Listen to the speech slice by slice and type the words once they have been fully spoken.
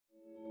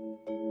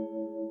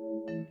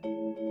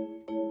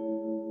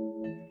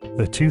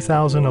the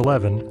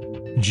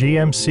 2011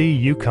 GMC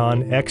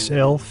Yukon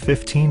XL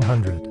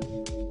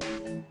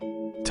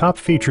 1500. Top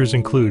features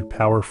include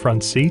power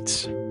front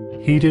seats,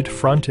 heated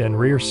front and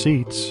rear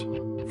seats,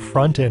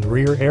 front and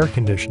rear air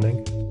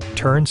conditioning,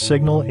 turn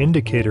signal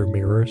indicator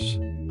mirrors,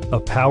 a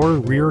power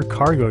rear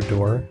cargo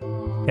door,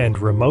 and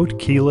remote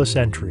keyless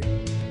entry.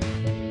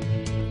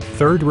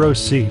 Third row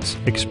seats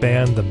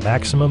expand the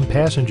maximum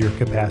passenger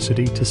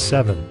capacity to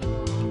 7.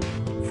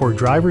 For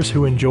drivers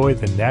who enjoy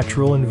the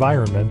natural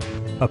environment,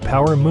 a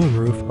power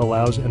moonroof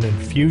allows an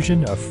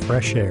infusion of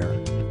fresh air.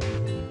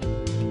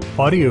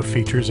 Audio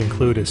features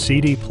include a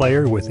CD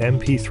player with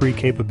MP3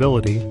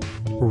 capability,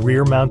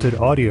 rear-mounted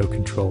audio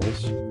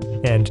controls,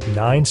 and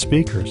 9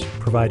 speakers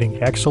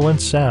providing excellent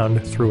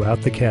sound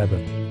throughout the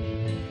cabin.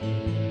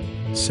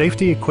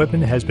 Safety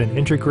equipment has been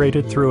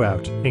integrated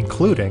throughout,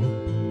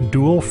 including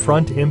dual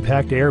front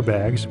impact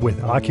airbags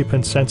with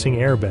occupant sensing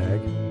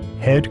airbag,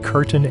 head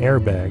curtain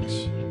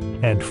airbags,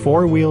 and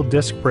 4-wheel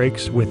disc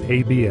brakes with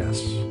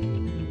ABS.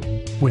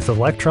 With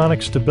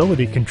electronic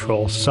stability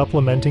control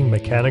supplementing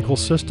mechanical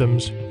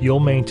systems,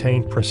 you'll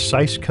maintain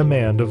precise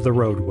command of the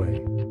roadway.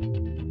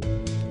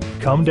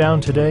 Come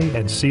down today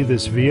and see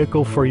this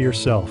vehicle for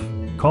yourself.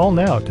 Call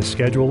now to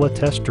schedule a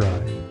test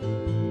drive.